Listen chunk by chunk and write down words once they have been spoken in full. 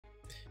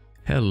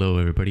Hello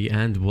everybody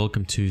and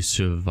welcome to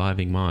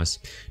Surviving Mars.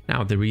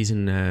 Now the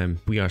reason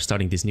we are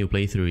starting this new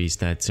playthrough is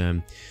that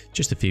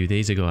just a few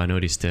days ago I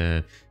noticed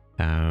a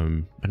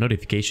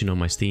notification on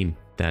my Steam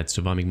that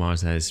Surviving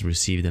Mars has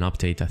received an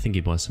update. I think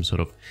it was some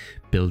sort of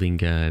building,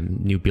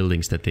 new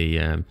buildings that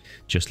they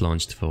just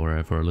launched for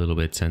a little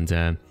bit, and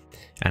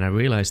I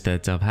realized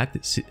that I've had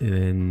this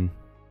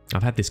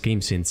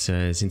game since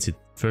it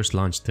first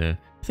launched. I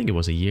think it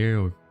was a year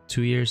or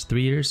 2 years,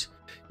 3 years.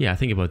 Yeah, I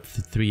think about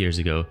 3 years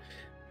ago.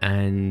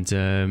 And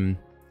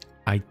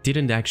I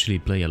didn't actually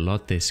play a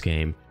lot this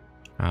game.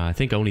 I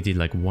think I only did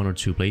like 1 or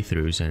 2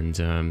 playthroughs, and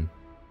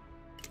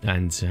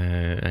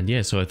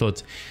yeah, so I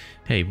thought,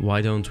 hey,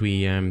 why don't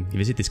we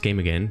visit this game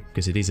again,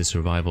 because it is a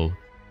survival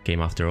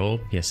game after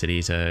all. Yes, it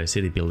is a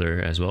city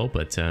builder as well,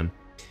 but I'm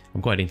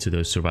quite into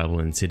those survival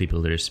and city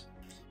builders.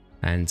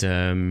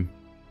 And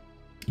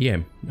yeah,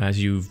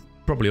 as you've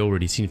probably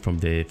already seen from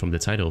the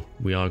title,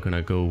 we are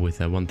gonna go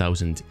with a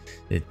 1000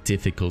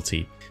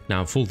 difficulty.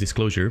 Now, full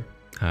disclosure,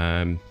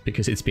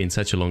 because it's been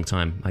such a long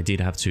time, I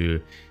did have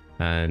to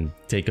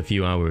take a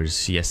few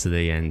hours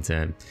yesterday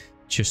and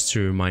just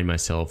to remind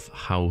myself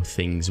how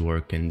things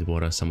work and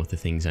what are some of the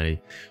things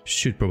I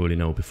should probably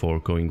know before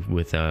going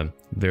with a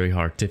very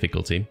hard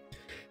difficulty.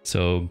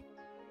 So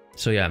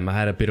yeah, I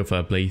had a bit of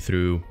a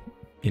playthrough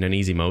in an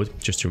easy mode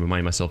just to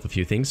remind myself a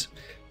few things,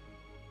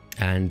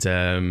 and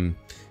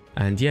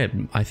yeah,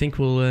 I think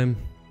we'll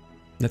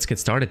let's get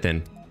started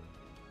then.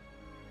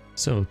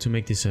 So to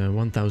make this a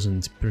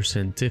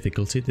 1000%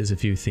 difficulty, there's a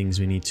few things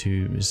we need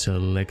to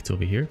select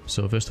over here.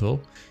 So first of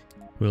all,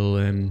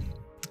 we'll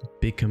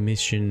pick a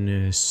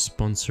mission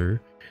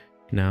sponsor.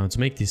 Now to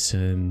make this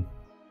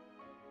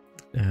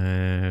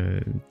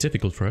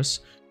difficult for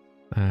us,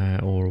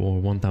 or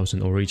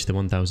 1000, or reach the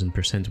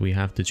 1000%, we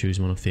have to choose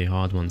one of the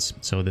hard ones.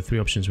 So the 3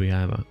 options we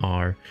have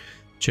are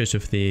Church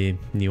of the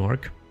New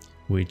Ark,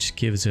 which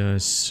gives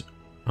us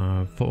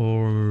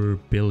 4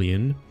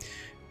 billion.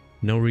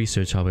 No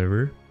research,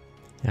 however.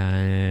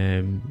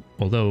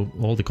 Although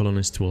all the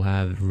colonists will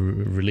have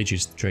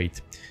religious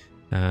trait,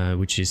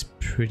 which is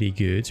pretty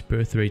good.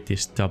 Birth rate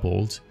is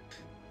doubled,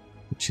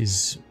 which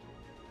is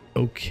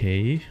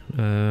okay.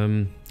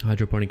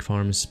 Hydroponic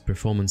farms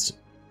performance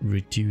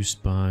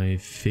reduced by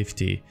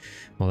 50.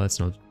 Well, that's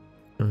not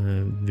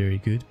very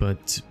good,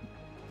 but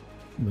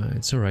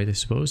it's alright, I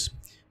suppose.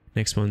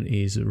 Next one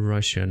is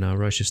Russia. Now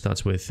Russia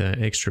starts with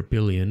extra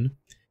billion,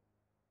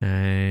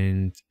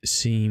 and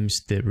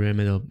seems the rare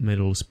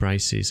metals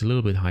price is a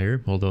little bit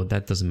higher, although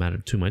that doesn't matter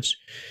too much.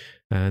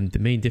 And the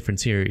main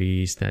difference here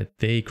is that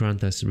they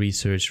grant us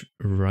research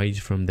right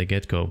from the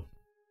get-go,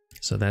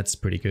 so that's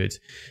pretty good.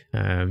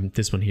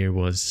 This one here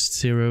was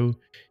 0.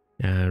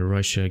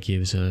 Russia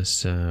gives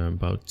us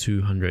about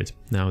 200.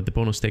 Now the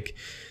bonus tech,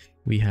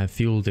 we have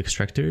field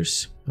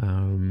extractors,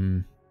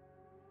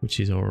 which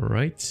is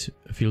alright.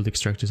 Field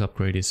extractors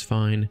upgrade is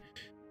fine,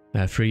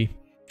 free.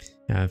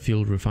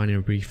 Fuel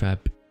Refinery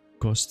prefab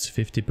costs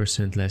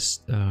 50%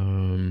 less.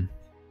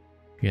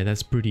 Yeah,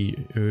 that's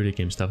pretty early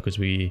game stuff, because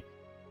we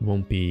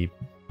won't be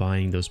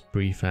buying those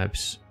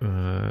prefabs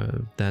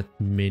that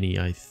many,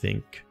 I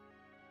think.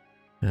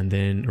 And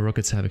then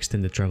rockets have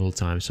extended travel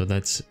time, so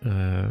that's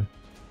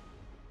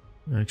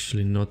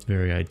actually not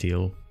very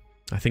ideal.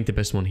 I think the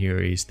best one here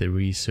is the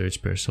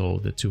research per soul,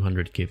 the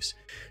 200 gives.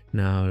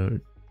 Now,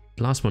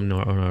 last one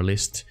on our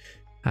list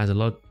has a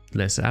lot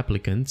less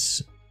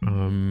applicants,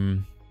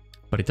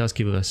 but it does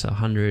give us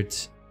 100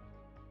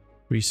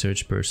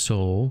 research per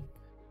soul,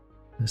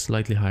 a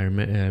slightly higher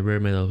rare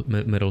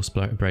metals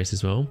price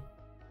as well.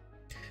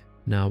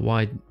 Now,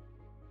 why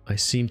I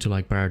seem to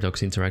like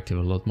Paradox Interactive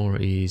a lot more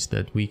is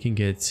that we can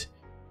get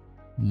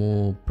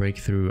more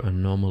breakthrough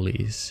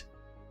anomalies.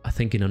 I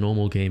think in a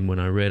normal game, when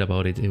I read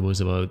about it, it was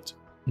about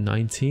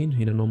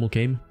 19 in a normal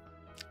game,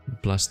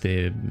 plus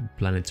the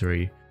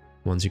planetary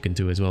ones you can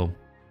do as well,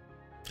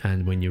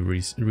 and when you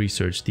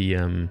research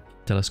the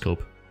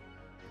telescope.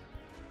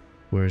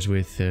 Whereas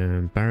with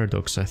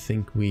Paradox, I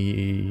think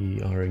we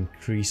are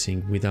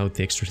increasing, without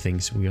the extra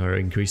things, we are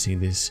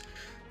increasing this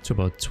to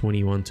about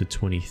 21 to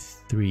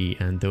 23,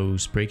 and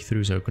those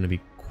breakthroughs are going to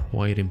be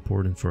quite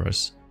important for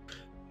us.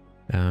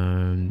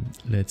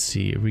 Let's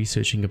see,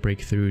 researching a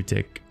breakthrough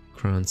deck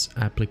grants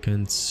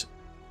applicants,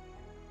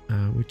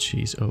 which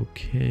is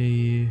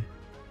okay.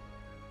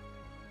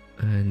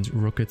 And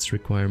rockets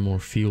require more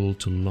fuel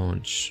to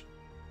launch.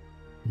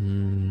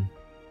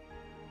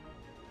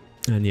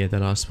 And yeah, the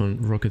last one,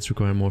 rockets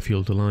require more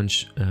fuel to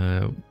launch.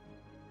 I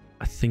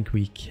think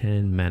we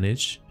can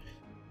manage,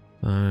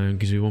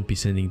 because we won't be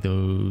sending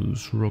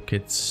those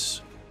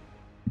rockets,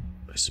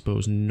 I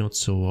suppose, not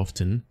so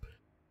often.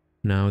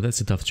 Now,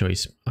 that's a tough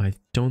choice. I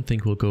don't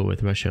think we'll go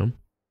with Russia.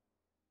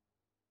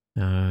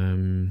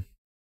 It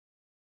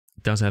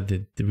does have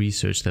the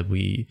research that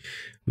we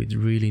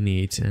really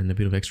need, and a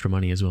bit of extra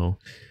money as well.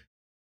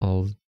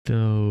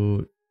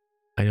 Although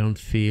I don't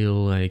feel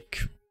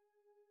like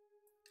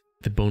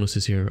the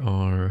bonuses here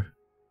are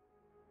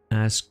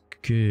as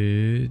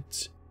good,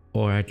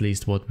 or at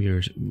least what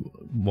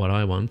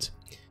I want.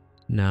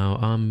 Now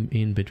I'm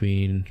in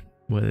between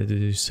whether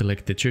to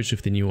select the Church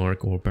of the New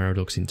Ark or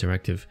Paradox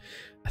Interactive.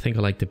 I think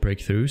I like the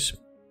breakthroughs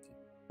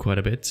quite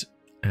a bit,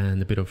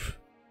 and a bit of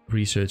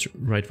research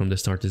right from the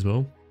start as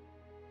well.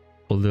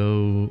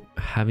 Although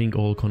having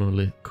all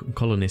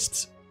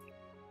colonists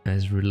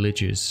as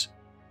religious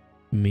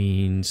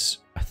means,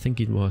 I think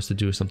it was to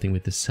do something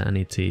with the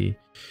sanity.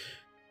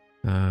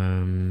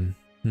 You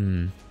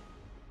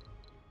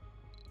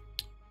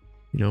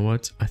know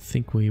what? I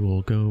think we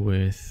will go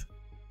with...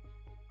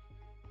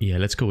 Yeah,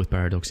 let's go with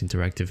Paradox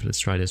Interactive. Let's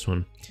try this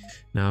one.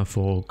 Now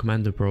for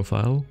commander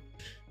profile.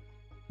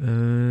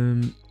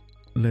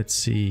 Let's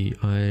see.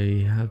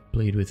 I have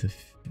played with...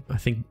 I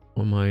think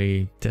on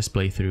my test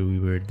playthrough we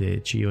were the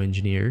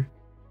Geo-Engineer,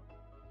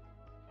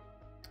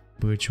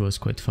 which was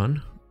quite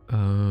fun.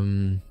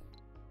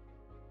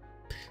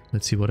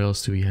 Let's see, what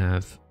else do we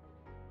have?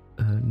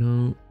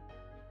 No.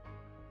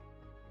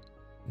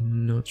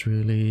 Not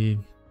really.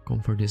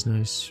 Comfort is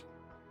nice.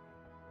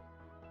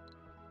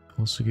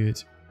 Also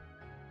good.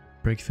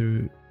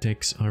 Breakthrough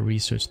techs are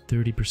researched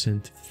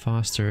 30%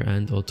 faster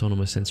and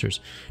autonomous sensors.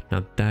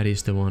 Now that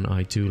is the one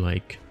I do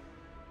like.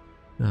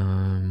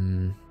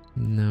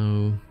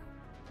 No.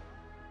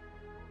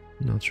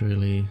 Not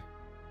really.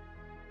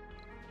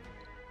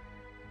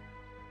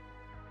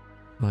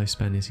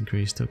 Lifespan is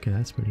increased. Okay,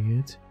 that's pretty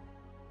good.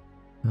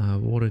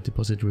 Water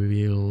deposit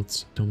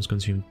revealed. Domes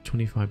consumed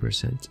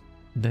 25%.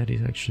 That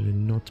is actually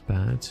not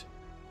bad.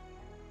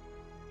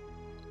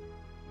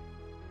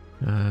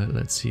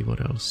 Let's see what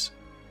else.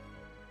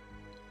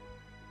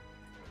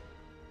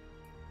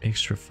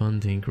 Extra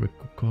funding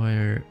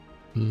require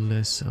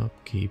less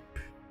upkeep.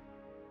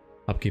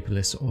 Upkeep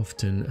less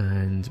often,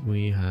 and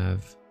we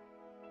have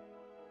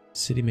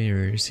City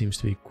Mayor seems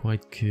to be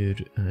quite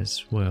good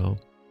as well.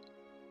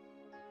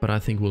 But I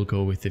think we'll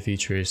go with the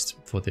Futurist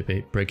for the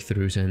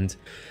breakthroughs and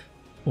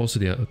also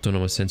the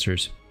autonomous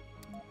sensors.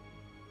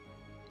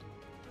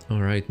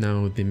 Alright,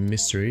 now the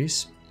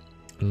mysteries.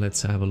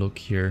 Let's have a look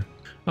here.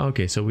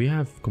 Okay, so we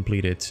have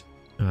completed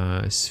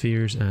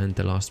Spheres and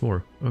the Last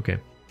War. Okay.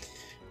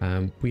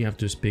 We have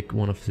to pick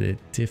one of the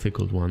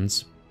difficult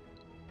ones.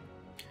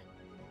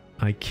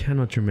 I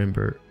cannot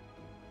remember.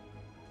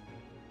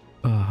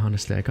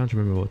 Honestly, I can't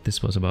remember what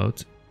this was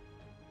about.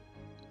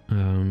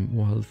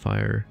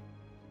 Wildfire.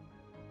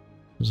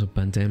 It was a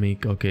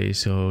pandemic. Okay,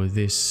 so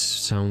this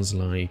sounds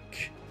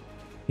like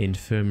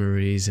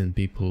infirmaries and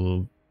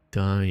people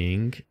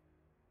dying.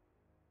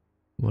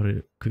 What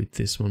could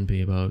this one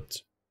be about?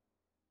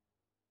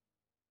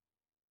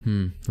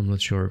 I'm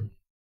not sure.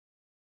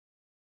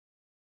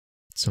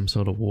 Some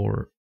sort of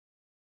war.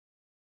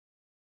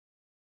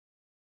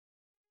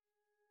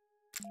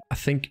 I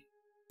think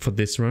for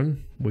this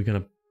run we're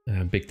gonna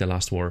pick the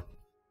Last War.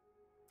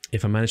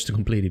 If I manage to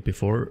complete it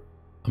before,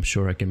 I'm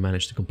sure I can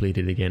manage to complete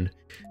it again.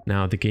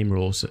 Now the game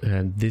rules,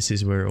 this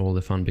is where all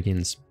the fun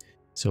begins.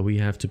 So we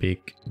have to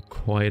pick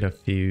quite a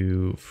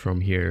few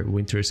from here.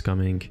 Winter is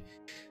coming,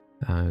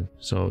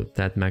 so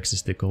that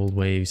maxes the gold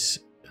waves,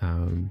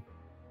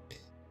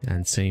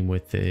 and same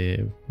with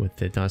the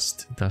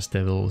dust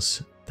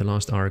devils. The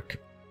last arc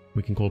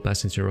we can call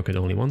passenger rocket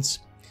only once.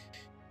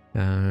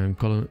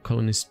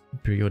 Colonists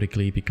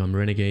periodically become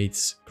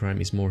renegades.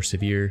 Crime is more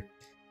severe.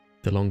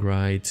 The long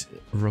ride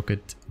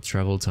rocket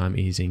travel time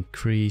is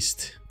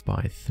increased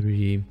by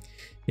 3.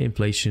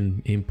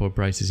 Inflation, import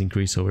prices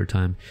increase over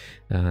time,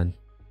 and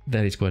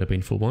that is quite a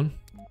painful one.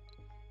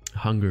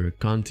 Hunger,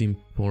 can't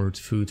import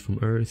food from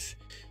Earth.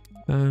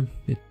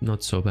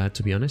 Not so bad,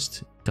 to be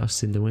honest.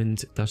 Dust in the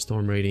wind, dust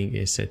storm rating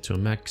is set to a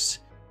max.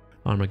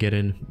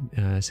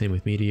 Armageddon, same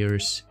with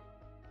meteors.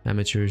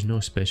 Amateurs, no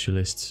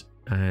specialists,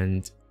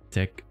 and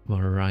tech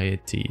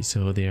variety,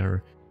 so they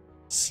are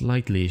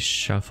slightly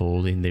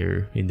shuffled in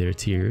their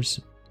tiers.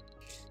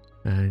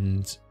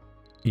 And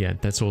yeah,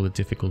 that's all the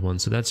difficult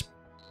ones. So that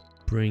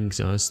brings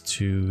us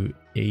to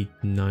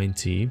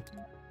 890.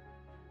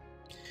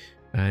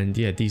 And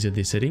yeah, these are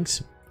the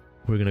settings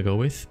we're gonna go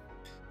with.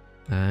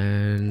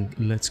 And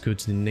let's go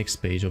to the next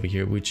page over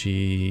here, which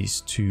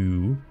is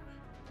to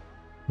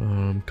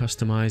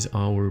customize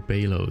our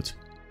payload.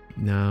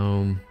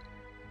 Now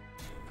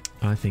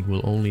I think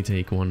we'll only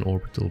take one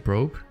orbital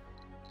probe.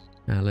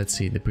 Let's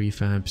see the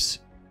prefabs.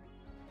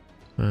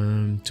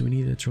 Do we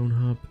need a drone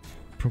hub?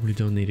 Probably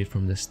don't need it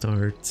from the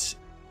start.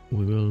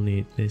 We will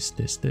need this.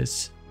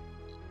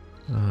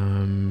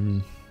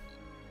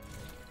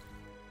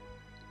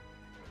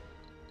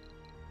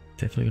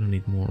 Definitely gonna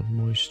need more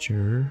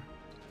moisture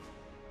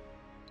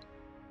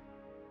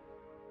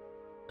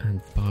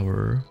and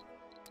power.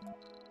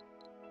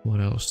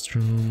 What else?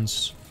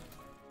 Drones.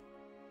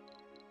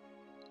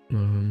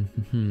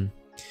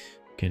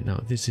 Okay,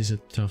 now this is a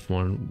tough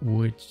one.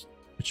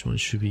 Which one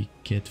should we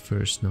get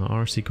first? Now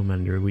RC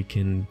Commander, we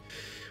can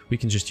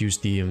just use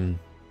the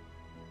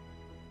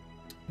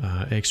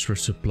extra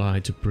supply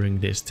to bring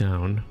this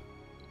down.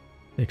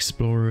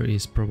 Explorer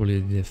is probably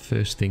the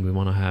first thing we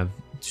want to have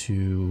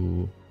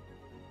to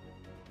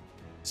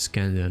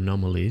scan the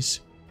anomalies,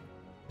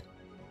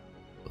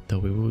 though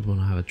we would want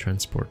to have a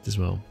transport as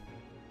well.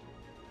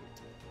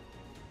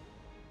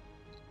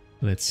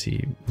 Let's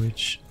see,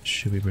 which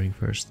should we bring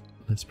first?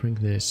 Let's bring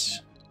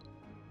this.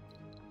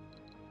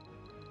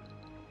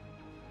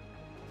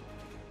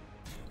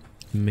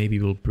 Maybe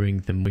we'll bring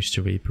the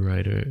Moisture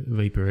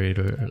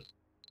Vaporator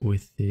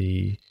with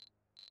the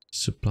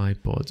supply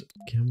pod.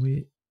 Can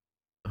we?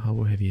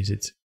 How heavy is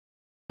it?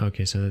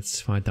 Okay, so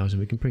that's 5,000.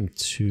 We can bring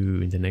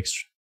 2 in the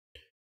next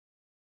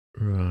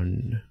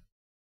run.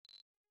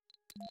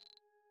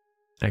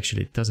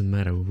 Actually, it doesn't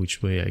matter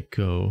which way I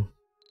go,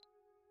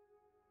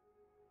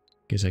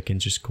 because I can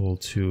just call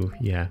 2.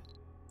 Yeah,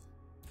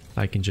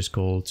 I can just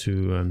call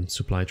 2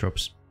 supply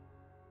drops.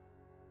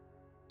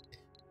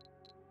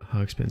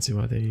 How expensive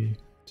are they?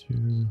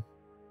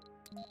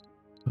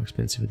 How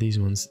expensive are these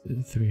ones?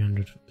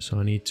 300. So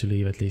I need to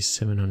leave at least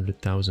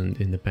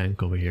 700,000 in the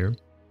bank over here.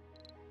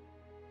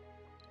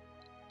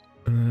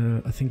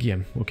 I think, yeah.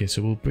 Okay,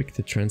 so we'll break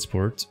the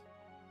transport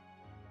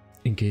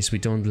in case we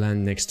don't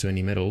land next to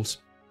any metals.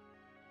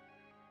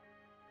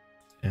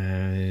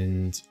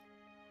 And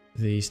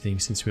these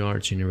things, since we are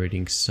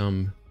generating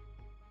some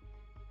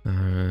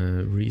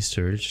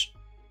research,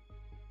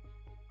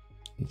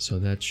 so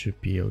that should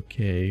be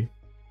okay.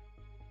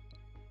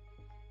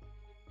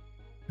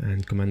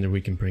 And commander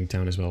we can bring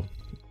down as well.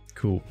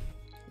 Cool.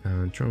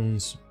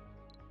 Drones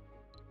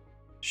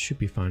should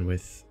be fine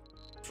with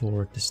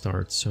for the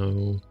start.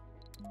 So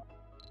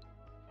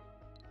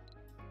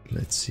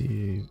let's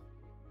see.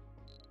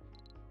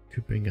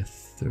 Could bring a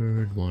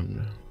 3rd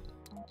one.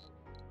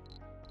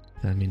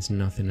 That means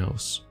nothing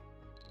else.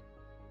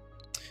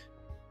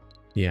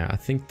 Yeah, I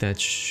think that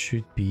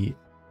should be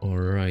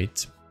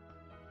alright.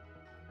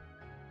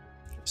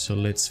 So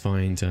let's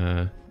find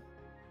a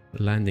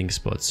landing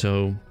spot.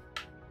 So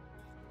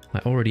I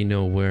already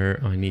know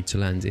where I need to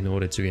land in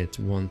order to get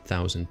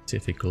 1000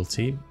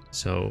 difficulty.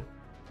 So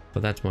for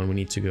that one we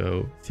need to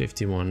go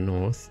 51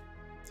 north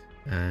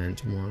and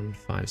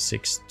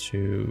 156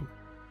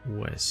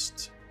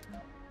 west.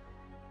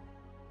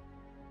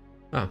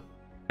 Ah,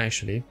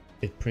 actually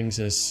it brings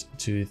us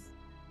to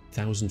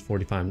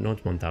 1045,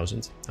 not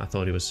 1000. I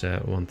thought it was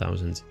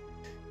 1000.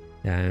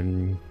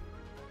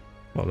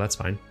 Well, that's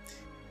fine.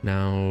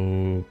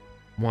 Now,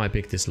 why I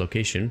picked this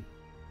location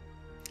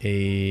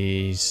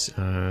is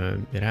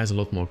it has a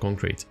lot more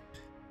concrete.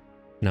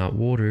 Now,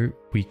 water,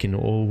 we can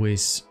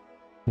always,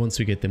 once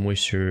we get the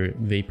Moisture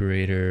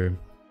Vaporator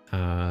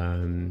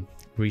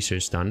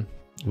research done,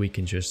 we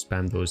can just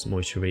spam those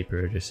Moisture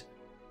Vaporators,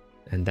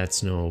 and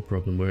that's no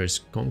problem. Whereas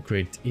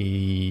concrete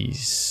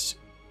is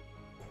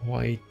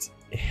quite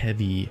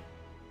heavy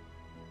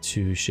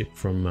to ship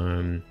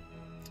from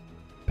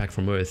back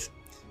from Earth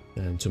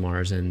to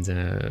Mars, and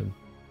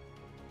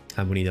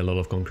we need a lot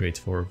of concrete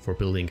for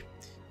building.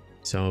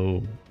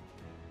 So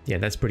yeah,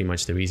 that's pretty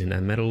much the reason.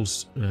 And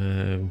metals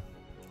kind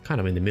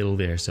of in the middle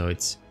there, so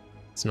it's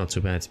not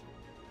too bad.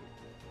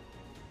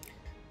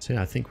 So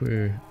yeah, I think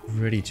we're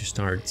ready to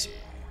start.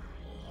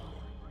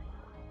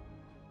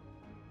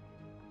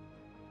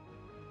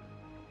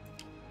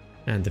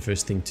 And the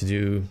first thing to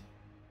do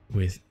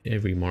with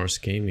every Mars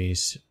game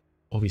is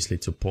obviously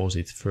to pause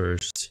it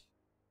first.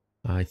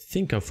 I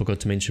think I forgot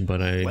to mention, but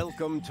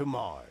Welcome to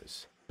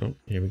Mars. Oh,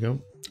 here we go.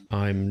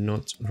 I'm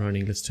not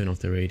running. Let's turn off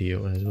the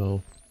radio as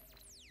well.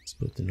 Let's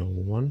put the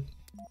normal one.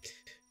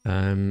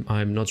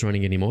 I'm not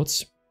running any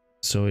mods,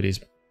 so it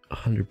is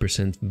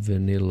 100%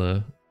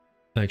 vanilla.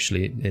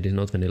 Actually, it is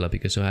not vanilla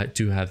because I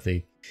do have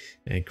the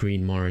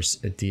Green Mars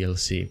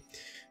DLC.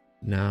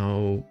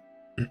 Now,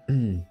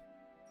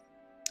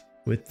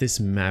 with this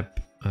map,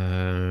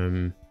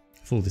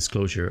 full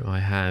disclosure, I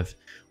have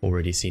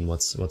already seen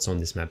what's on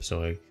this map,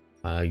 so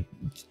I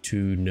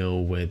do know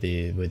where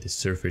the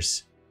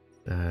surface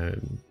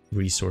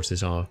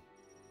resources are,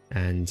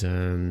 and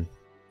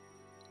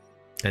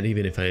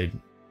even if I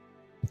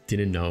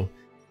didn't know,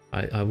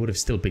 I would have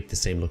still picked the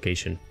same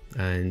location,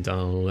 and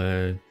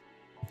I'll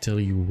tell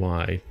you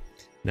why.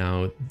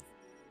 Now,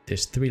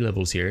 there's 3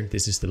 levels here.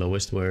 This is the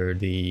lowest, where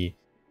the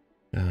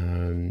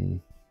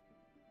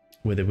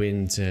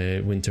wind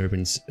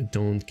turbines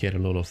don't get a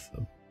lot of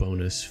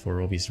bonus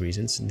for obvious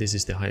reasons. This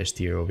is the highest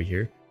tier over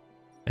here,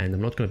 and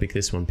I'm not going to pick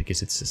this one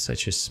because it's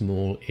such a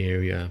small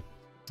area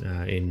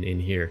in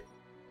here.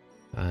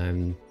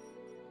 I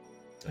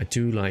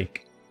do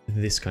like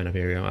this kind of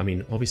area. I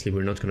mean, obviously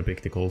we're not going to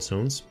pick the cold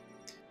zones.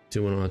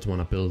 Do not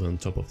want to build on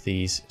top of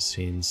these,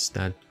 since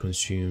that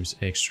consumes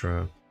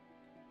extra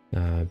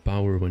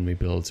power when we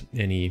build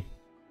any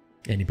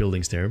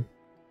buildings there.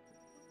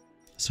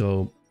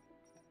 So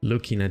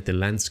looking at the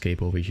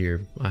landscape over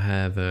here, I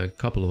have a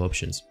couple of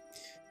options.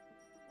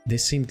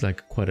 This seemed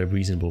like quite a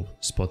reasonable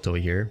spot over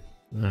here,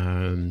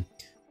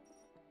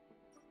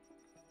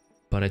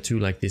 but I do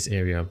like this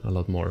area a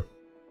lot more.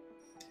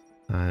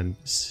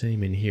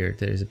 Same in here.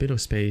 There is a bit of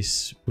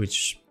space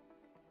which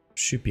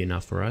should be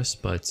enough for us,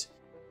 but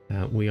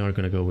we are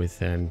gonna go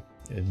with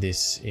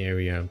this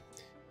area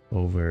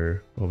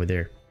over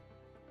there.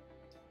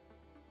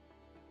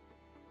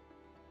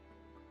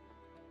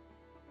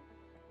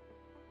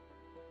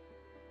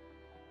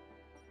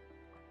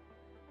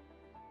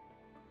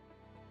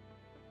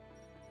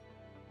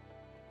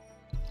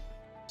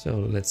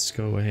 So let's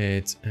go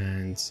ahead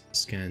and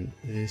scan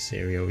this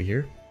area over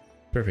here.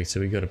 Perfect,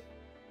 so we got a...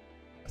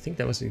 I think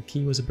that was the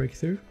key, was a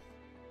breakthrough.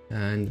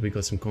 And we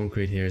got some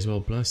concrete here as well,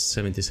 plus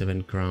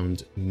 77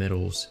 ground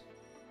metals.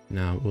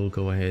 Now we'll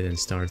go ahead and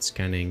start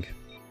scanning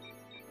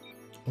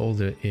all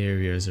the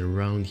areas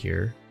around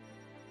here.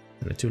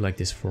 And I do like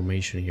this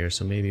formation here,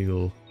 so maybe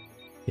we'll...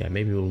 yeah,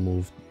 maybe we'll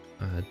move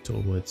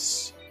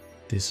towards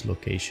this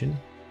location.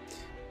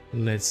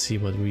 Let's see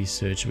what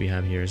research we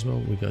have here as well.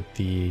 We got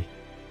the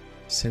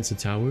sensor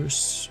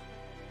towers.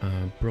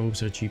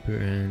 Probes are cheaper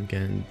and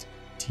can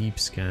deep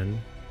scan.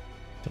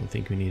 Don't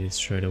think we need it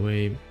straight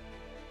away.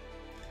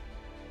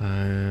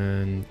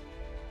 And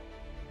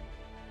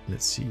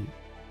let's see.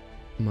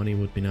 Money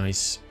would be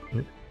nice.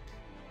 Oh.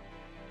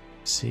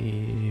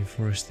 See,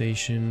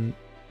 forestation,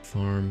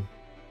 farm,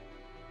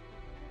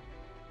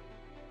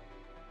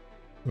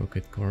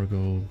 rocket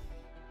cargo.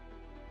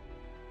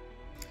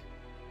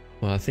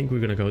 Well, I think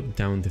we're gonna go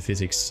down the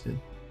physics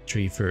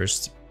tree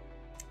first.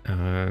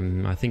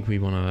 I think we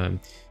wanna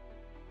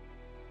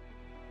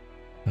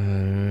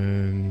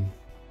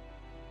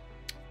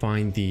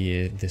find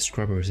the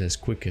scrubbers as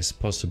quick as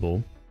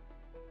possible.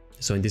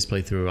 So in this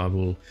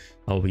playthrough,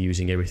 I'll be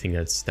using everything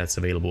that's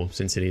available,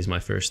 since it is my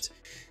first.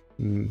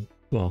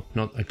 Well,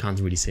 I can't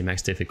really say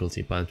max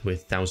difficulty, but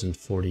with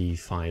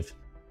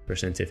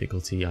 1045%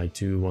 difficulty, I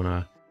do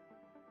wanna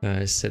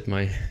set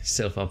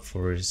myself up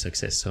for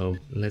success. So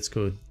let's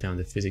go down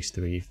the physics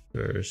 3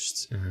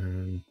 first.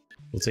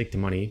 We'll take the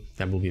money,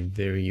 that will be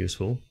very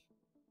useful.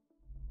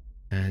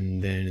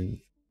 And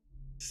then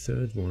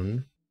third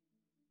one,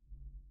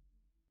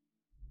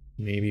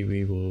 maybe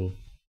we will,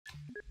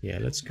 yeah,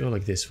 let's go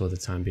like this for the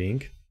time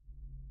being.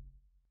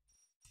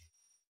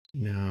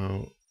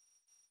 Now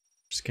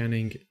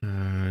scanning,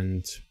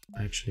 and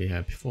actually,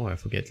 yeah, before I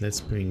forget, let's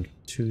bring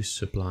 2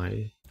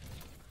 supply.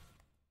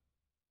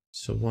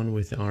 So one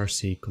with the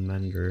RC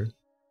commander.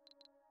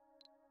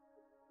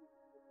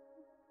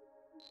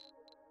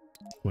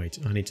 Wait,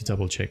 I need to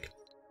double check.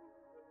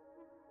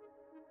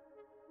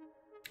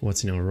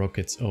 What's in our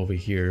rockets over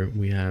here?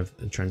 We have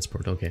a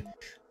transport. Okay,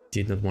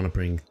 did not want to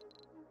bring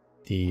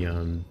the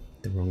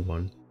wrong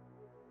one.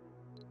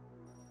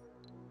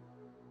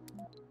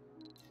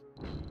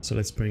 So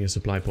let's bring a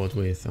supply pod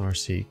with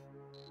RC.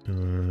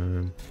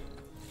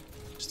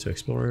 Just to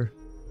Explorer.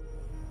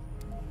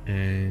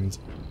 And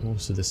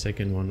also the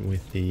second one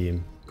with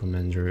the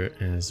commander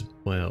as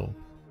well.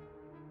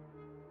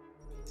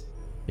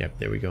 Yep,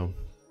 there we go.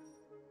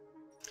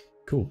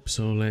 Cool,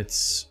 so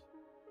let's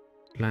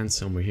land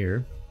somewhere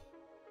here.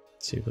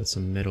 So we've got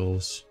some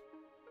metals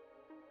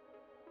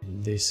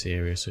in this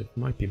area, so it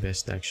might be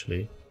best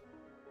actually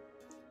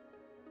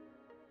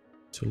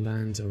to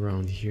land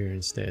around here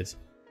instead.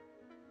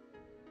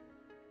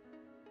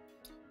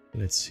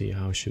 Let's see,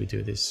 how should we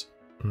do this?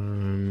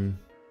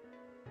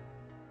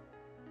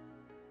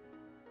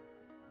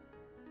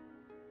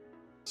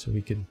 So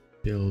we could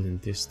build in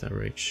this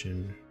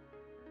direction,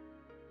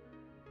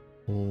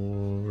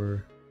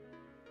 or,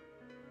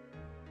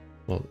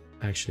 well,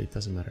 actually it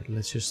doesn't matter.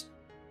 Let's just,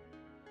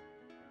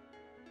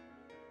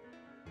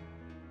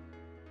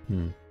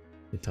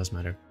 it does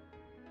matter.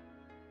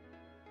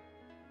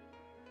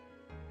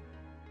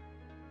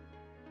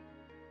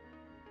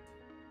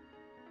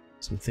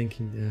 So I'm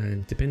thinking,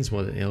 it depends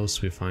what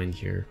else we find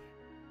here.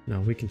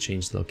 Now we can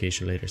change the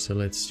location later, so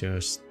let's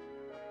just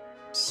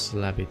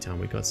slap it down.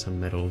 We got some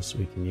metals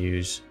we can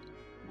use,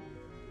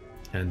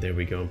 and there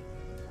we go.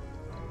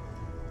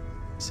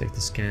 Sector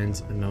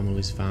scanned,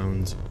 anomalies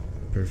found.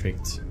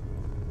 Perfect.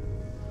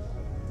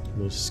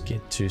 We'll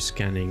get to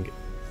scanning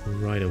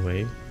right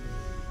away.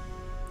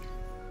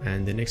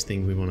 And the next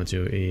thing we want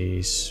to do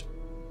is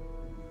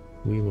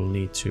we will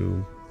need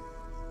to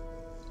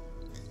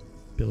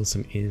build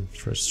some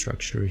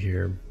infrastructure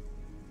here.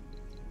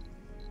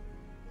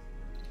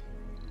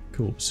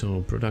 Cool,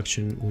 so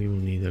production, we will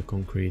need a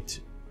concrete.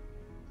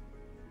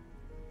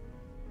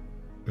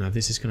 Now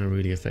this is gonna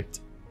really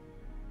affect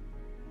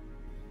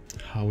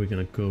how we're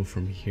gonna go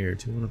from here.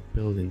 Do we want to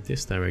build in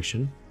this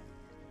direction?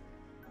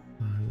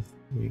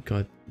 We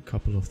got a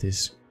couple of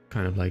these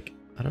kind of like,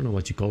 I don't know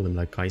what you call them,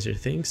 like geyser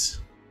things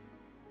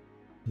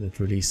that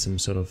release some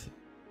sort of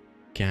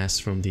gas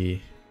from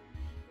the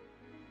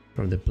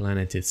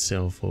planet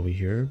itself over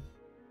here.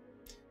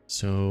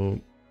 So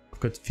I've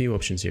got a few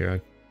options here. I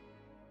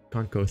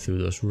can't go through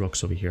those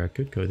rocks over here. I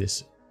could go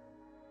this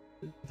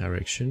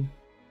direction.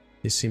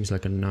 This seems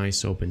like a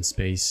nice open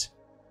space,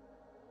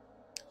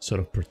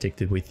 sort of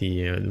protected with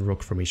the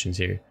rock formations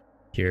here.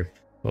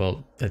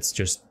 Well, that's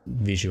just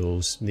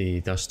visuals.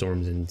 The dust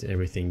storms and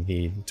everything,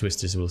 the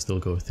twisters will still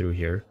go through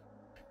here.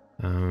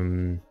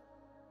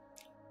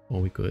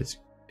 Or we could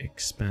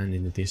expand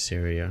into this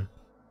area.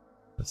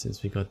 But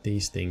since we got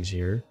these things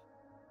here,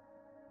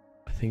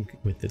 I think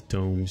with the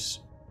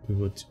domes we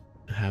would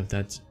have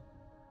that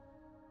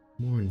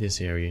more in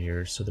this area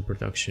here. So the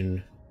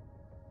production,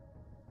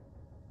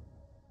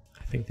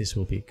 I think this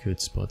will be a good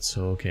spot.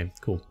 So okay,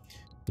 cool.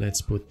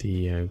 Let's put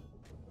the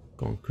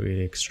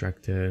concrete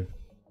extractor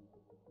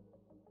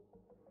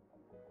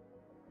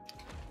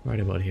Right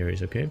about here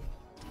is okay.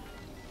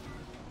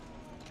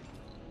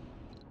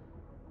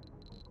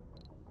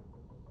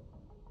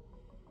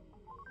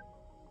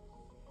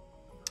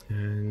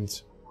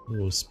 And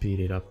we'll speed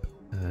it up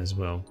as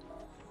well.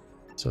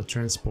 So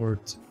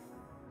transport,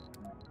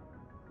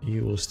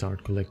 you will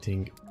start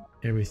collecting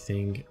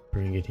everything,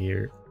 bring it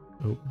here.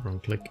 Oh, wrong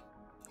click.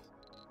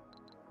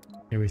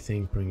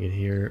 Everything, bring it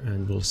here,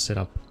 and we'll set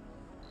up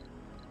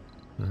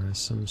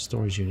some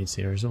storage units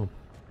here as well.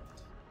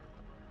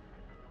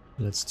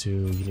 Let's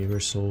do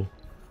universal,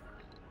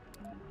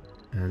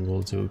 and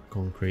we'll do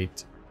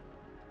concrete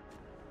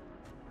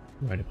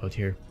right about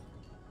here.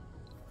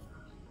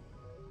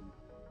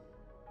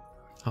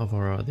 How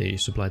far are the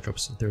supply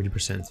drops?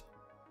 30%.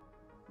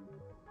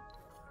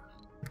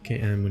 Okay,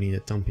 and we need a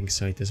dumping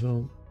site as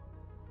well.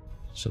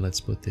 So let's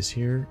put this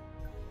here.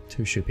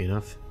 2 should be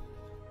enough.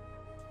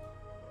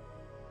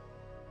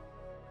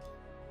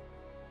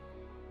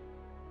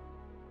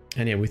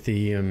 And yeah, with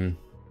the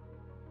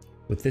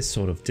with this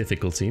sort of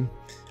difficulty,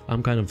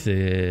 I'm kind of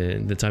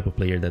the type of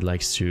player that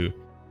likes to,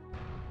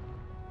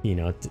 you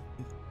know,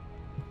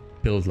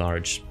 build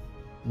large,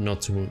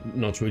 not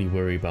really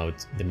worry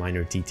about the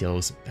minor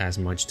details as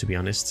much, to be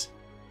honest.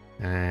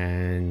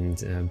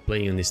 And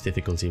playing on this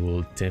difficulty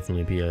will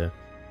definitely be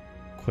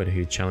quite a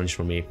huge challenge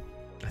for me.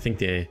 I think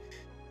the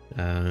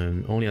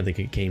only other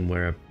game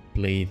where I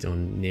played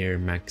on near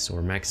max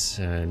or max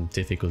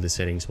difficulty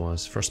settings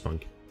was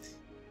Frostpunk,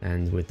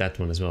 and with that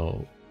one as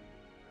well,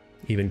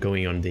 even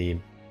going on the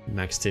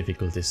max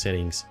difficulty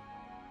settings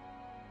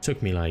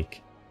took me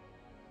like,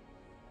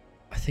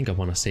 I think I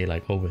want to say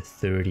like over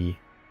 30,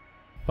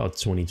 about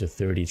 20 to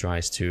 30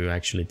 tries to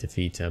actually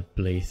defeat a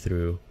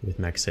playthrough with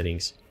max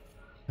settings.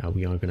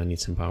 We are gonna need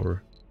some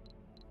power.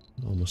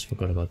 Almost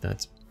forgot about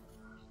that.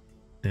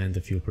 And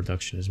the fuel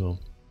production as well.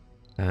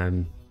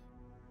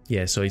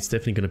 Yeah, so it's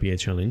definitely gonna be a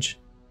challenge.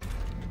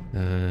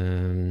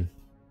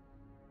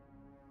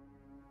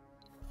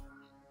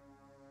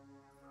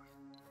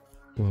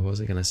 What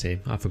was I gonna say?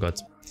 I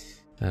forgot.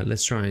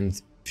 Let's try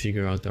and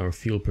figure out our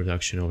fuel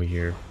production over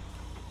here.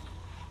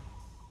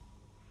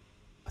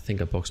 I think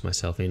I boxed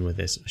myself in with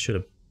this. I should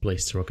have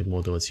placed the rocket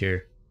modules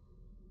here,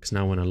 because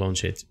now when I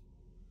launch it...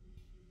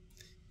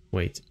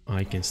 Wait,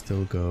 I can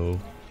still go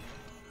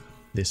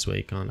this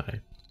way, can't I?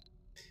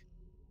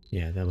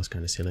 Yeah, that was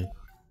kind of silly.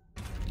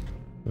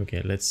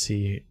 Okay, let's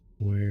see,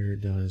 where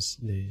does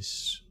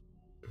this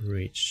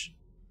reach?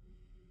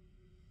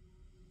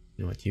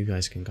 You know what, you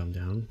guys can come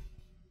down.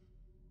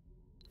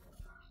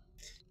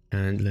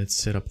 And let's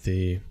set up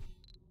the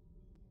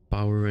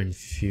power and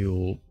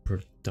fuel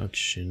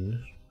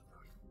production.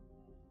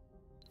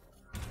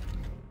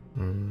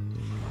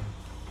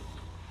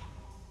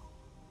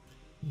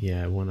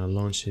 Yeah, I want to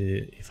launch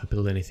it. If I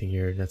build anything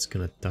here, that's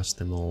gonna dust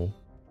them all.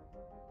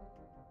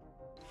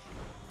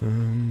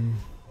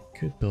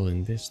 Could build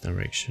in this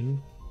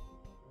direction.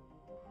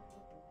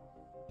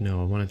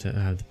 No, I wanted to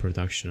have the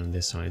production on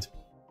this side.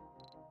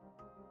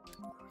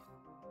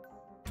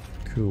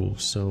 Cool,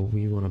 so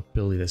we want to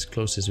build it as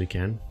close as we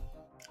can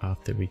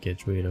after we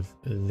get rid of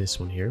this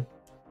one here.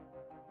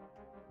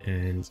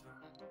 And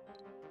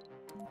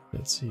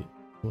let's see,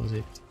 was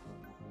it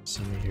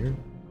some here?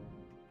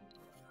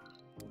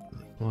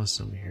 There was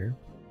some here.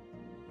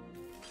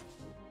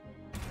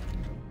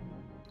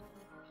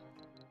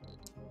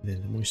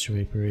 Then the moisture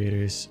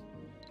vaporators.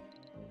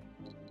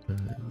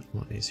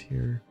 One is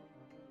here.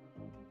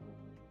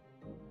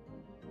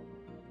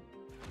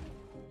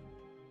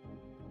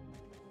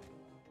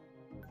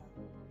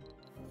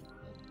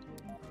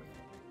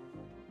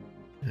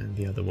 And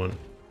the other one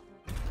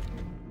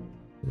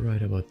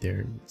right about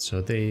there.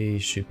 So they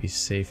should be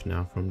safe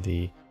now from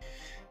the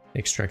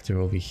extractor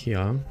over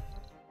here.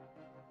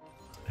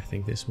 I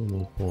think this one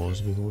will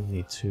pause. We won't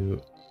need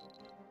to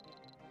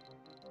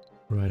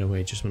right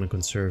away. Just want to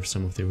conserve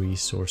some of the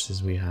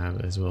resources we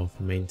have as well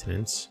for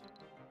maintenance.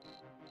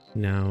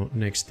 Now,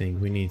 next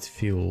thing, we need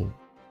fuel.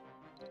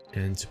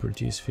 And to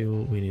produce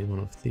fuel, we need one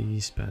of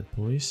these bad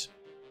boys.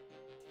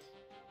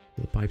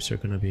 The pipes are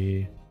gonna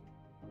be...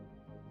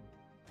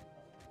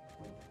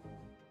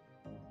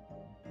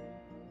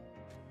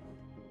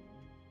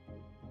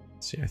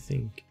 See, I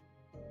think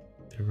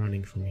they're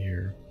running from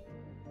here.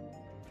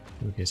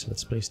 Okay, so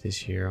let's place this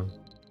here.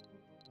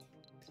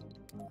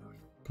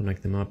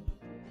 Connect them up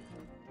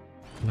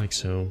like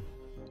so.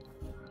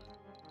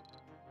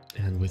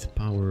 And with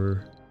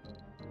power,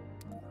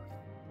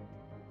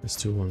 let's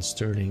do one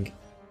Stirling.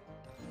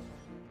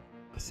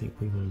 I think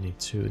we will need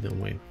two, don't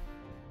we?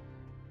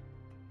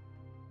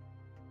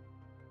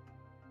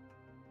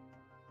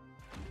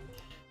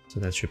 So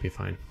that should be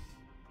fine.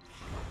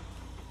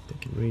 They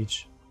can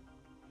reach.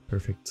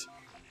 Perfect.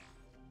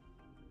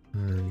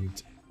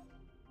 And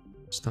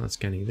start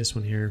scanning this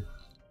one here.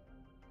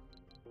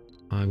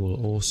 I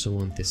will also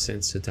want the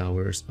sensor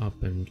towers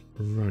up and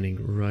running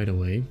right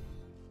away.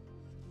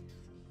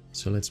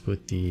 So let's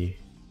put the...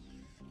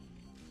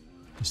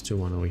 Let's do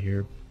one over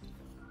here.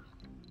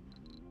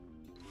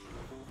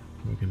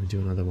 We're gonna do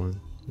another one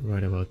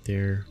right about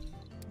there.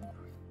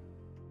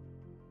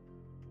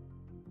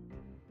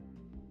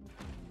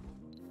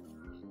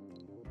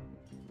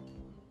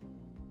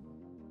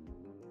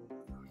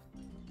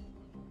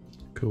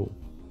 Cool.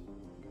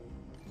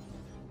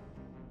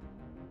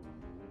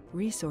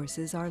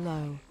 Resources are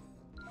low.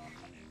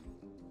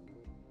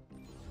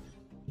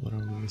 What are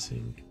we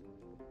missing?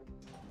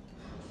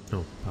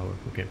 Oh, power.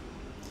 Okay.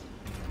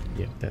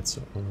 Yeah, that's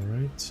all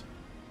right.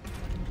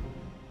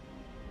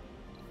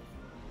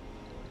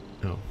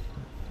 Oh.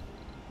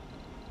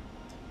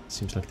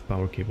 Seems like the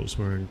power cables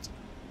weren't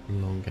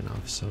long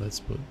enough, so let's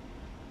put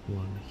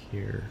one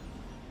here.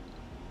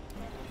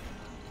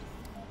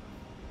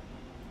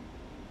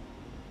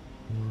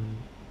 One.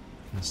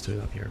 Let's do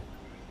it up here.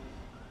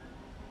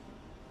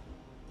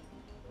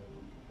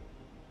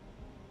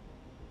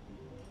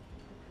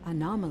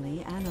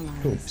 Anomaly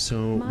analyzed. Cool.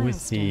 So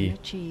with the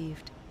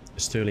achieved.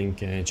 Stirling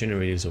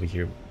generators over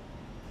here,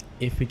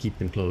 if we keep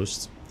them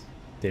closed,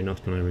 they're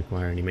not going to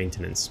require any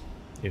maintenance.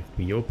 If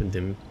we open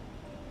them,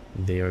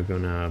 they are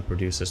going to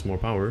produce us more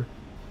power.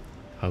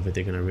 However,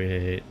 they're going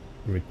to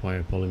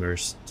require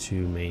polymers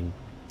to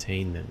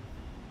maintain them.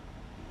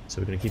 So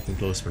we're going to keep them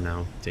closed for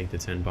now. Take the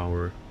 10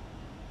 power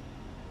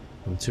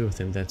from 2 of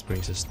them. That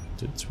brings us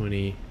to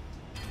 20.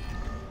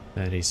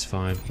 That is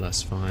 5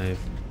 plus 5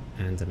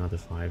 and another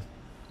 5.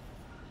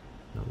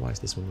 Now, why is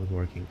this one not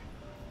working?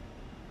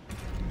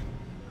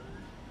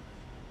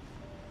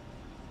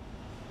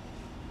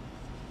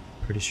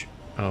 Pretty sure.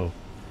 Oh,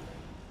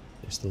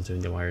 they're still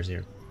doing the wires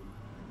here.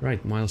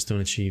 Right,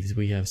 milestone achieved.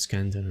 We have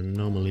scanned an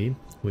anomaly,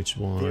 which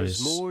was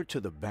There's more to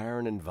the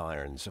barren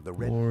environs of the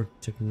red. more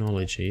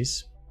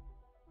technologies.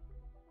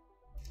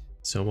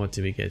 So what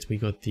did we get? We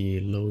got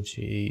the low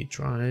G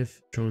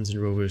drive, drones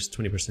and rovers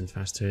 20%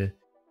 faster,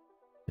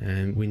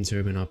 and wind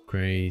turbine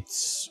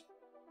upgrades.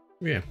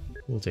 Yeah,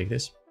 we'll take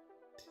this.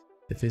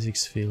 The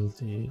physics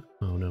field.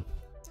 Oh no,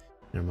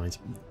 never mind.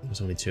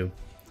 There's only 2.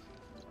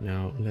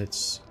 Now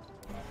let's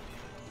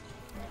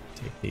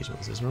take these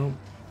ones as well.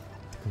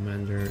 The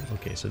commander.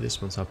 Okay, so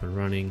this one's up and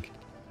running,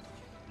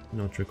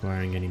 not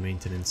requiring any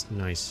maintenance.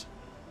 Nice.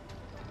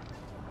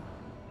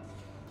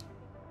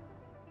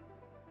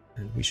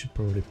 And we should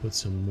probably put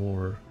some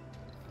more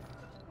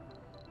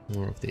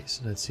of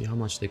these. Let's see how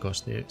much they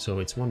cost there. So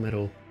it's 1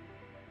 metal,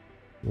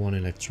 1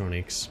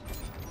 electronics.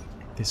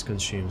 This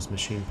consumes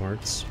machine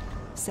parts.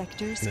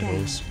 Sector Metals.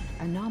 scanned.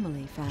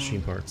 Anomaly found.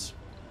 Machine parts.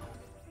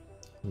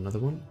 Another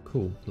one?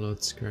 Cool.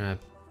 Let's grab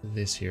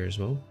this here as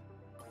well.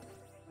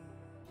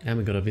 And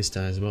we got a vista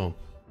as well.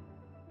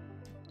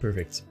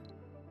 Perfect.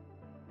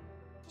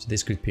 So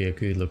this could be a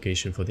good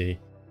location for the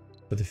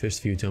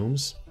first few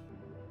domes.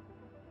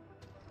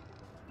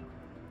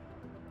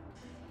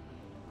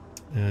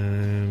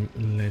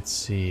 Let's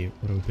see.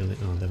 What are we building?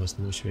 Oh, that was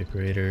the Moisture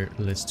Vaporator.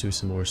 Let's do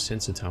some more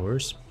sensor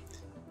towers.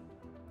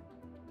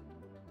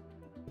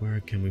 Where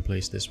can we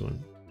place this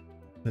one?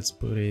 Let's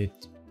put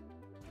it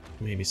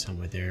maybe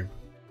somewhere there.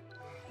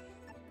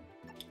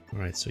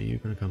 Alright, so you're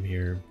gonna come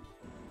here.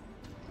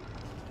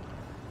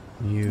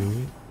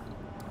 You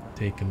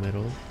take a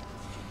metal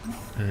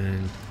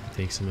and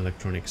take some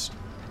electronics.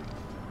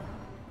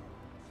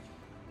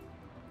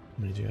 How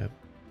many do you have?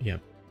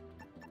 Yep.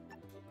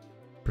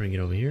 Bring it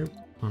over here,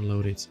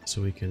 unload it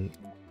so we can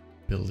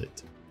build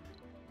it.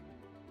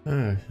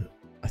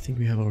 I think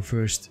we have our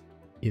first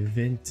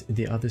event,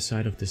 the other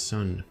side of the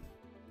sun.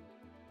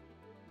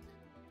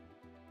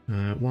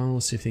 While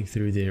sifting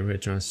through the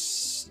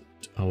retras,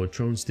 our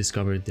drones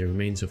discovered the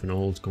remains of an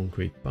old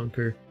concrete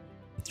bunker.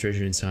 The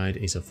treasure inside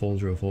is a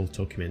folder of old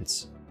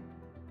documents.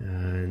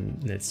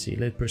 And let's see,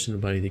 led personal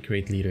by the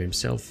great leader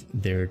himself,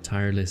 their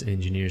tireless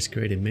engineers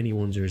created many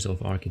wonders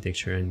of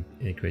architecture and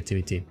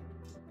creativity.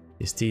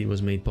 This deed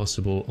was made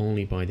possible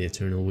only by the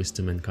eternal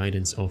wisdom and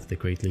guidance of the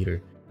great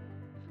leader.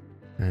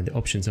 And the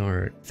options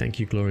are: thank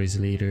you, glorious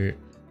leader,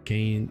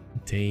 gain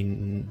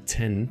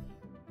 10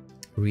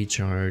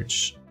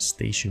 recharge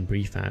station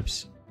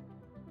prefabs,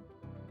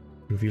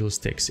 reveals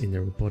text in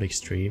the robotics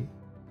tree.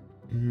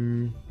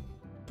 Don't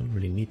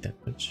really need that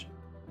much.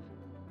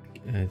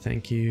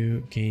 Thank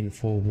you, gain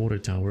 4 water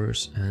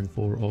towers and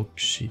 4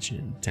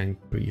 oxygen tank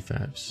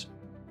prefabs.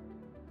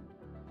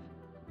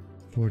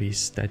 40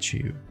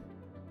 statue.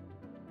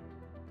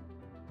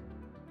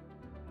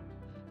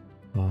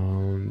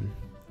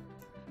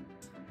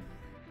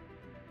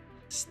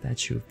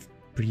 Statue of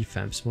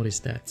prefabs, what is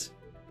that?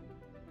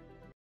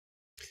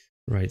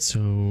 Right,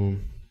 so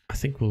I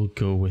think we'll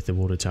go with the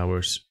water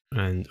towers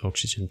and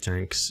oxygen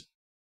tanks.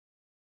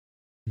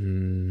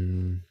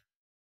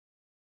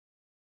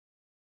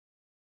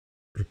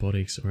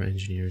 Robotics or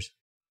engineers?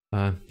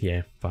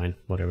 Yeah, fine,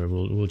 whatever.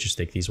 We'll just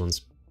take these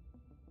ones.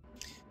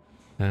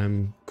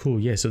 Cool.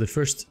 Yeah. So the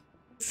first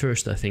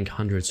I think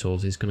 100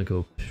 souls is gonna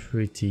go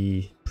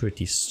pretty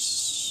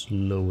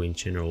slow in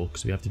general,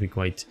 because we have to be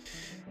quite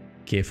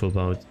careful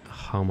about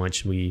how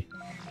much we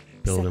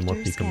build and what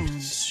we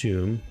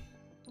consume.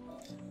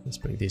 Let's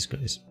bring these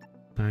guys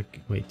back.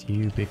 Wait,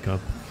 you pick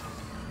up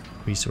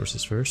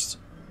resources first.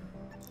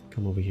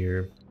 Come over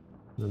here.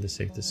 Another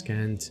sector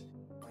scanned.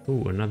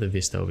 Oh, another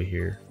vista over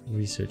here.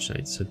 Research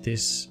site. So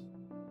this,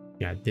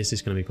 yeah, this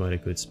is going to be quite a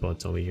good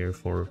spot over here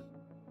for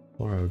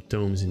our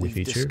domes in the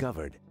future. We've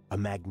discovered a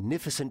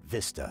magnificent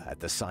vista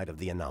at the site of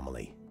the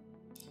anomaly.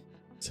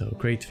 So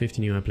great,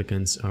 50 new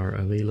applicants are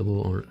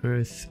available on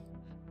Earth.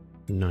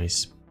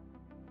 Nice.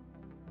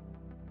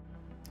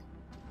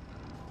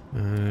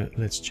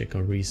 Let's check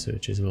our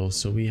research as well.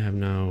 So we have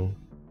now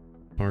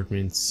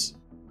apartments,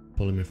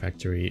 polymer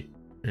factory,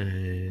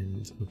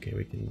 and okay,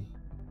 we can.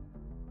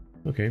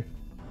 Okay.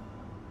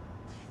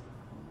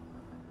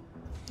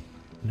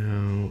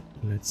 Now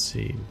let's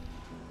see.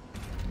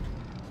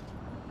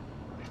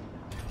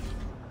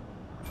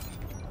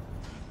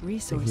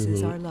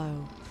 Resources are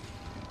low.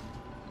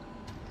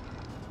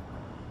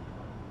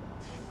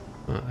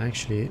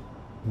 Actually,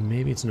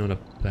 maybe it's not a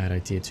bad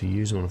idea to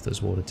use one of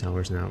those water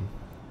towers now.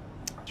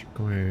 It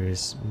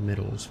requires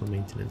metals for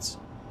maintenance.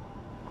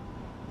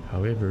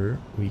 However,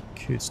 we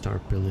could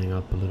start building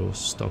up a little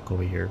stock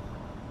over here.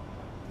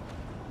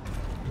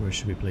 Where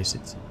should we place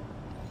it,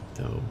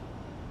 though?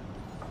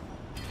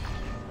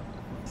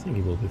 I think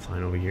it will be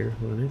fine over here,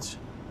 won't it?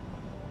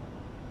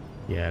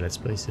 Yeah, let's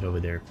place it over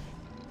there.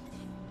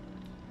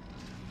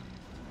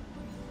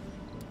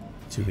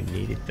 Do we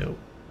need it, though?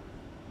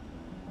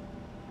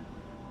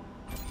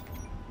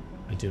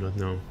 I do not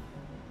know.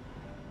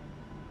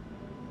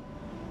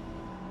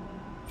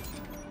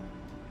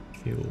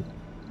 Fuel.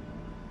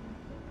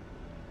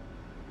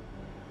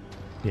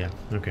 Yeah,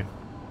 okay.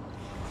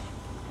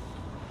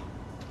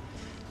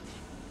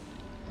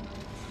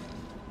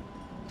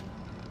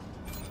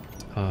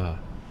 Ah,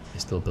 I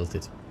still built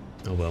it.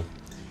 Oh well.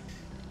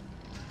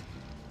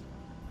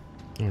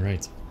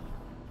 Alright.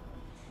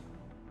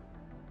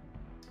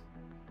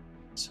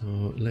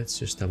 So let's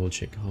just double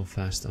check how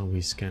fast are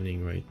we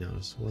scanning right now.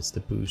 So what's the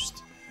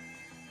boost?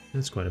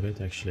 That's quite a bit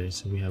actually.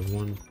 So we have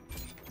 1,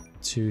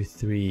 2,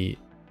 3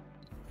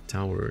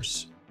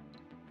 towers.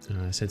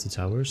 Sensor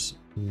towers.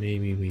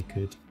 Maybe we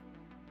could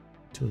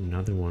do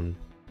another one.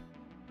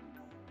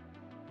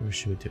 Where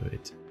should we do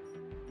it?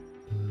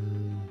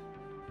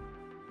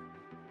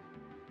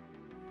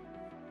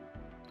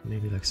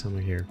 Maybe like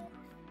somewhere here.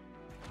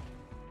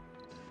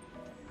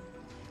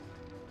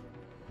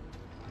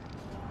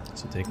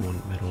 So take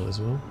 1 metal as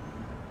well.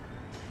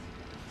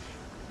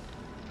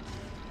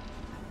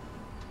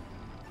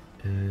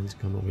 And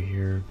come over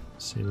here.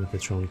 Same with the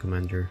drone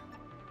commander.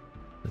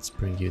 Let's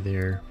bring you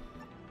there.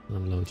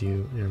 Unload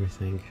you,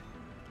 everything.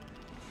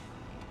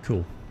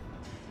 Cool.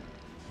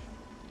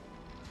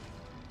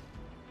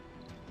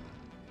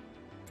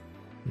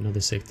 Another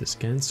sector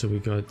scan, so we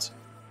got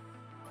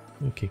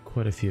okay,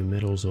 quite a few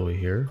metals over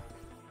here.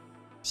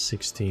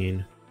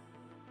 16.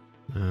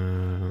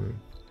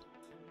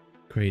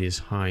 Grade is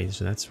high,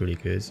 so that's really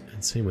good.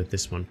 And same with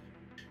this one.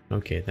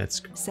 Okay,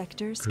 that's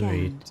sector great.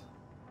 scanned.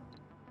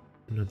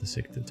 Another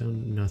sector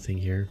down, nothing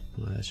here.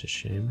 Well, that's a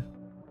shame.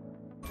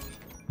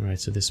 Alright,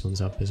 so this one's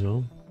up as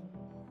well.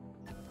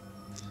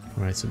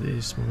 Alright, so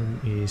this one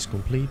is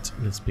complete.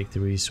 Let's pick the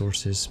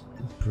resources,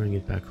 bring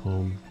it back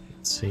home.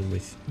 Same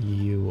with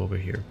you over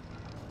here.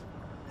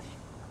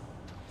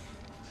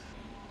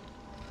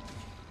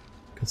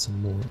 Got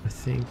some more, I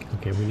think.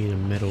 Okay, we need a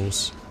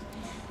metals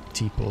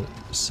depot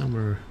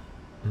somewhere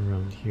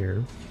around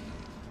here.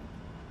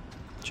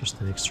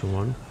 Just an extra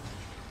one.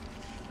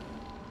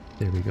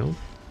 There we go.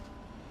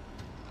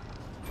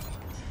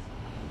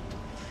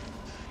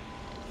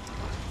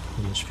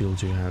 How much fuel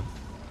do you have?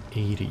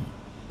 80.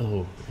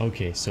 Oh,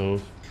 okay, so I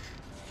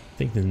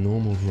think the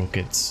normal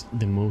rockets,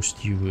 the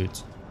most you would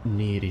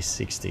need is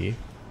 60.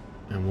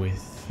 And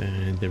with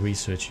the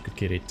research you could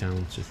get it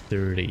down to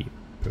 30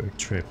 per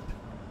trip.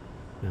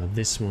 Now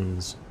this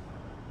one's,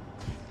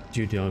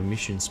 due to our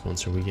mission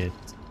sponsor, we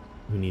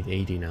need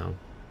 80 now.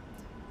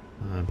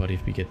 But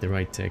if we get the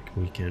right tech,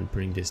 we can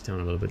bring this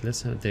down a little bit.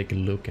 Let's take a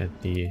look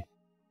at the...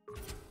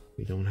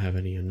 We don't have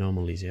any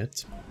anomalies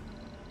yet.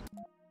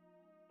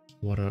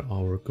 What are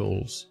our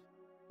goals?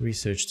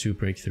 Research 2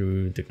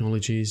 breakthrough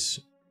technologies.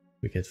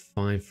 We get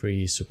 5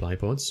 free supply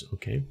pods.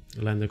 Okay.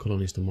 Land the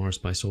colonies to Mars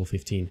by Sol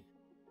 15.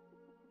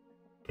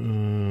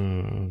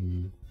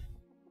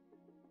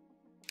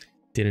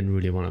 Didn't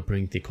really want to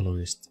bring the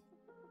colonists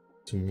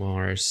to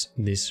Mars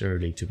this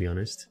early, to be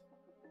honest.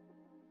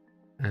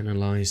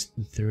 Analyzed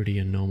 30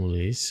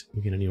 anomalies.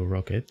 We get a new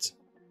rocket.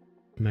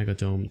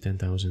 Megadome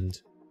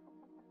 10,000.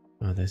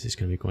 This is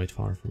going to be quite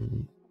far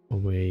from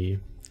away.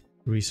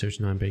 Research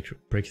 9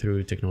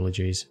 breakthrough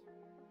technologies.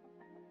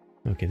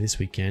 Okay, this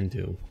we can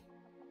do.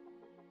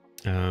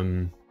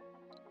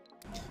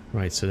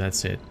 Right, so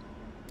that's it.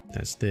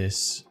 That's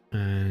this.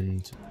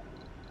 And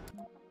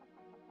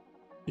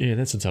yeah,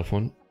 that's a tough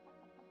one.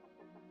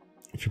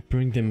 If you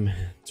bring them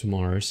to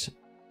Mars,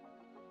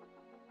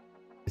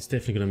 it's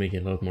definitely gonna make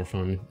it a lot more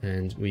fun,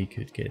 and we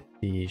could get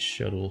the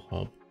shuttle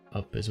hub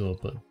up as well,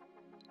 but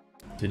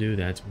to do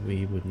that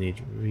we would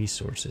need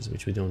resources,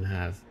 which we don't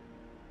have,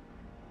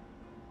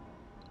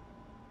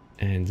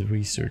 and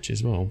research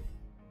as well.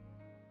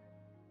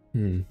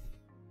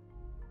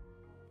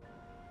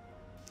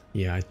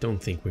 Yeah, I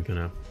don't think we're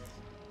gonna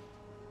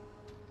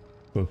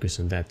focus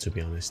on that, to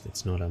be honest.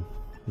 It's not a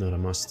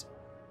must.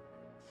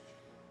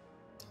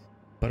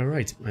 But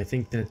alright, I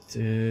think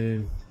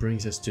that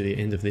brings us to the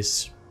end of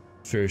this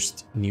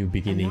first new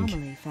beginning.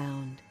 Anomaly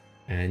found.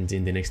 and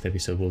in the next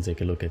episode we'll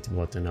take a look at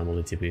what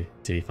anomaly to be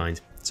find.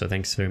 So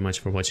thanks very much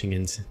for watching,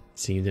 and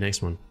see you in the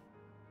next one.